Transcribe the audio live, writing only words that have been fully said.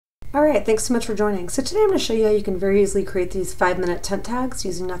All right, thanks so much for joining. So today I'm going to show you how you can very easily create these 5-minute tent tags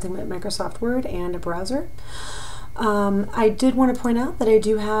using nothing but Microsoft Word and a browser. I did want to point out that I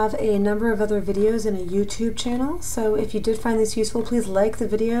do have a number of other videos in a YouTube channel, so if you did find this useful, please like the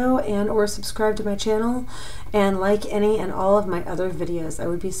video and or subscribe to my channel and like any and all of my other videos. I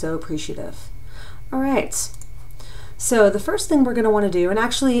would be so appreciative. All right. So the first thing we're going to want to do, and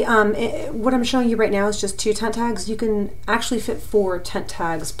actually what I'm showing you right now is just 2 tent tags. You can actually fit 4 tent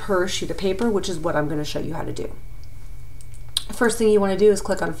tags per sheet of paper, which is what I'm going to show you how to do. The first thing you want to do is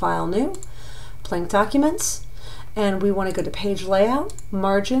click on File, New, Blank Documents, and we want to go to Page Layout,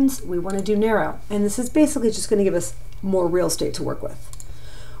 Margins, we want to do Narrow, and this is basically just going to give us more real estate to work with.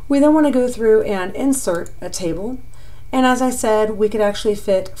 We then want to go through and insert a table. And as I said, we could actually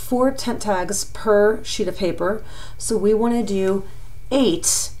fit 4 tent tags per sheet of paper. So we want to do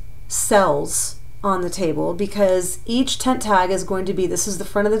 8 cells on the table because each tent tag is going to be, this is the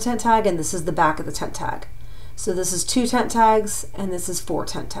front of the tent tag and this is the back of the tent tag. So this is 2 tent tags and this is 4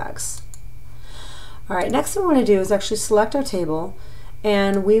 tent tags. All right, next thing we want to do is actually select our table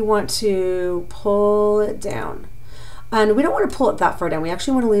and we want to pull it down. And we don't want to pull it that far down. We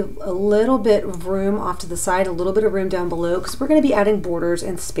actually want to leave a little bit of room off to the side, a little bit of room down below, because we're going to be adding borders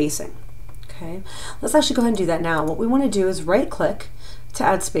and spacing. Okay, let's actually go ahead and do that now. What we want to do is right click to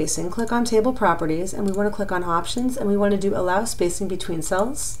add spacing, click on Table Properties, and we want to click on Options, and we want to do Allow Spacing Between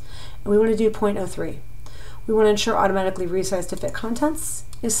Cells, and we want to do 0.03. We want to ensure Automatically Resize to Fit Contents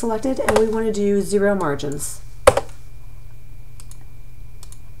is selected, and we want to do 0 margins.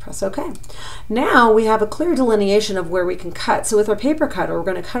 Press OK. Now we have a clear delineation of where we can cut. So with our paper cutter, we're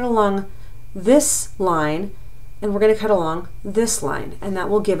going to cut along this line and we're going to cut along this line, and that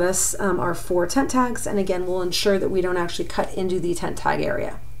will give us our 4 tent tags, and again we'll ensure that we don't actually cut into the tent tag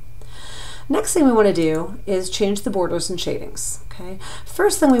area. Next thing we want to do is change the borders and shadings. Okay.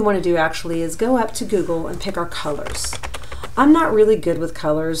 First thing we want to do actually is go up to Google and pick our colors. I'm not really good with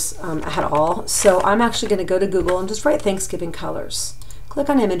colors at all, so I'm actually going to go to Google and just write Thanksgiving colors. Click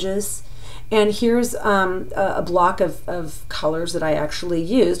on Images, and here's a block of colors that I actually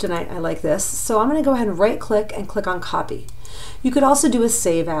used, and I like this. So I'm going to go ahead and right click and click on Copy. You could also do a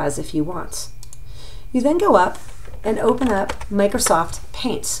Save As if you want. You then go up and open up Microsoft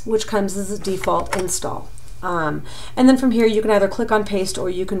Paint, which comes as a default install. And then from here you can either click on Paste or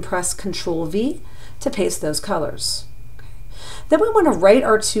you can press Control V to paste those colors. Then we want to write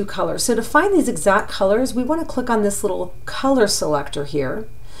our 2 colors. So to find these exact colors, we want to click on this little color selector here.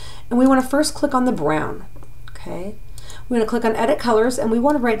 And we want to first click on the brown. Okay. We want to click on Edit Colors and we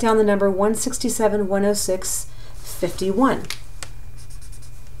want to write down the number 167, 106, 51.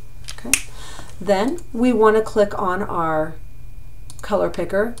 Okay. Then we want to click on our color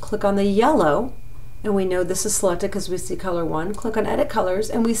picker, click on the yellow, and we know this is selected because we see color 1. Click on Edit Colors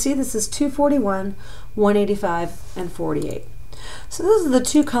and we see this is 241, 185, and 48. So those are the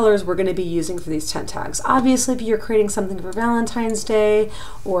 2 colors we're going to be using for these tent tags. Obviously, if you're creating something for Valentine's Day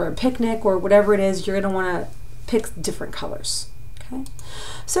or a picnic or whatever it is, you're going to want to pick different colors. Okay.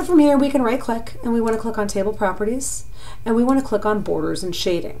 So from here, we can right click and we want to click on Table Properties and we want to click on Borders and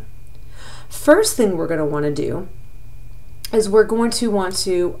Shading. First thing we're going to want to do is we're going to want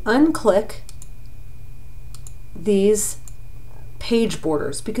to unclick these page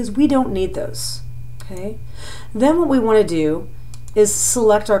borders because we don't need those. Okay. Then what we want to do is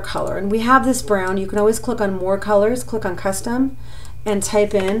select our color, and we have this brown. You can always click on More Colors, click on Custom, and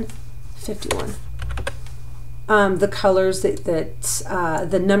type in 51. The colors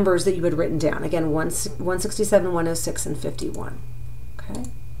the numbers that you had written down. Again, 167, 106, and 51. Okay.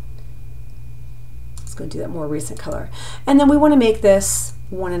 Let's go do that more recent color. And then we want to make this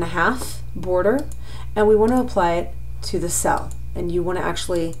 1.5 border, and we want to apply it to the cell. And you want to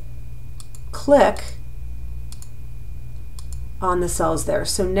actually click on the cells there.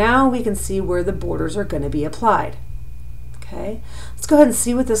 So now we can see where the borders are going to be applied. Okay, let's go ahead and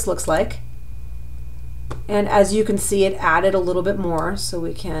see what this looks like. And as you can see, it added a little bit more, so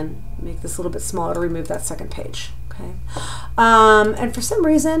we can make this a little bit smaller to remove that second page. Okay, and for some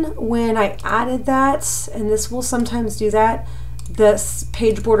reason, when I added that, and this will sometimes do that, the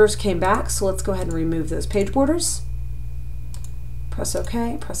page borders came back. So let's go ahead and remove those page borders. Press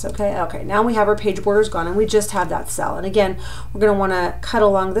OK, press OK. Okay, now we have our page borders gone and we just have that cell. And again, we're going to want to cut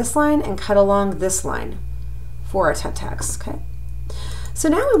along this line and cut along this line for our tent tags. Okay. So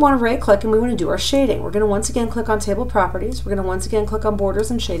now we want to right click and we want to do our shading. We're going to once again click on Table Properties. We're going to once again click on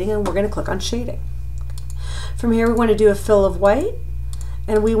Borders and Shading, and we're going to click on Shading. From here we want to do a fill of white,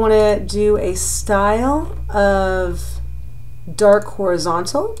 and we want to do a style of dark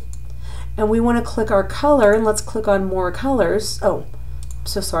horizontal, and we want to click our color, and let's click on More Colors. Oh,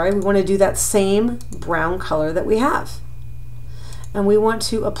 we want to do that same brown color that we have. And we want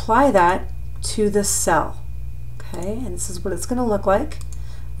to apply that to the cell. Okay, and this is what it's going to look like.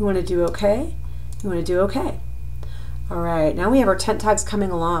 We want to do OK. We want to do OK. All right, now we have our tent tags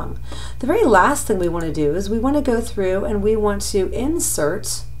coming along. The very last thing we want to do is we want to go through and we want to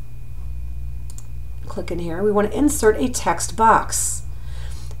insert, click in here, we want to insert a text box.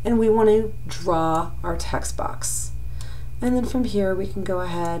 And we want to draw our text box. And then from here we can go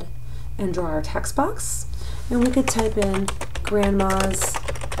ahead and draw our text box. And we could type in grandma's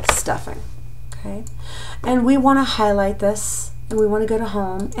stuffing. Okay, and we want to highlight this and we want to go to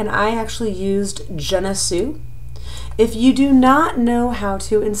home, and I actually used Jenna Sue. If you do not know how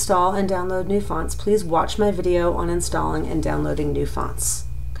to install and download new fonts, please watch my video on installing and downloading new fonts.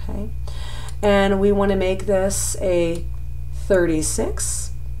 Okay, and we want to make this a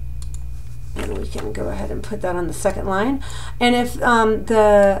 36, and we can go ahead and put that on the second line. And if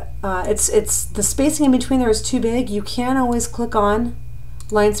the spacing in between there is too big, you can always click on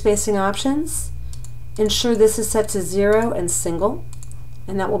line spacing options. Ensure this is set to 0 and single,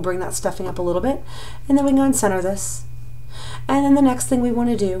 and that will bring that stuffing up a little bit. And then we can go and center this. And then the next thing we want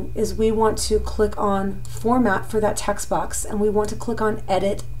to do is we want to click on Format for that text box, and we want to click on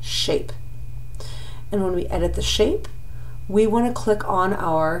Edit Shape. And when we edit the shape, we want to click on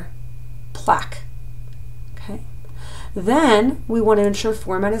our plaque. Okay. Then we want to ensure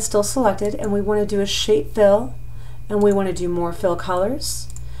Format is still selected, and we want to do a shape fill, and we want to do more fill colors,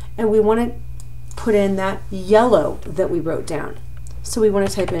 and we want to put in that yellow that we wrote down. So we want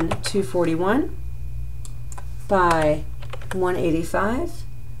to type in 241 by 185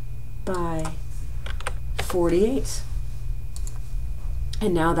 by 48.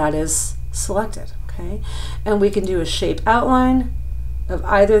 And now that is selected. Okay, and we can do a shape outline of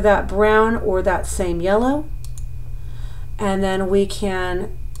either that brown or that same yellow. And then we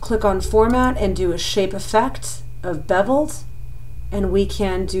can click on Format and do a shape effect of beveled, and we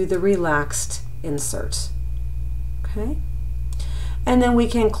can do the relaxed insert. Okay, and then we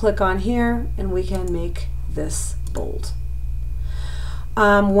can click on here and we can make this bold.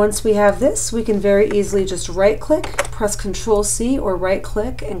 Once we have this, we can very easily just right click, press Control C, or right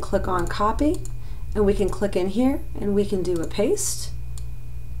click and click on copy, and we can click in here and we can do a paste.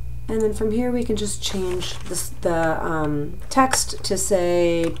 And then from here we can just change this, the text to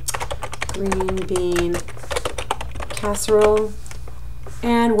say green bean casserole.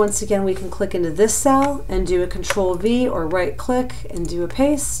 And once again we can click into this cell and do a Control V or right click and do a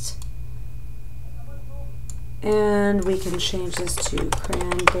paste. And we can change this to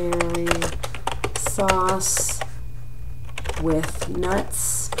cranberry sauce with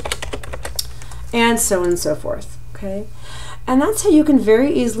nuts, and so on and so forth. Okay, and that's how you can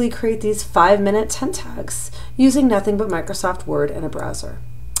very easily create these 5-minute tent tags using nothing but Microsoft Word and a browser.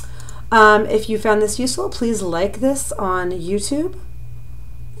 If you found this useful, please like this on YouTube.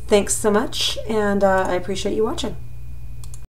 Thanks so much, and I appreciate you watching.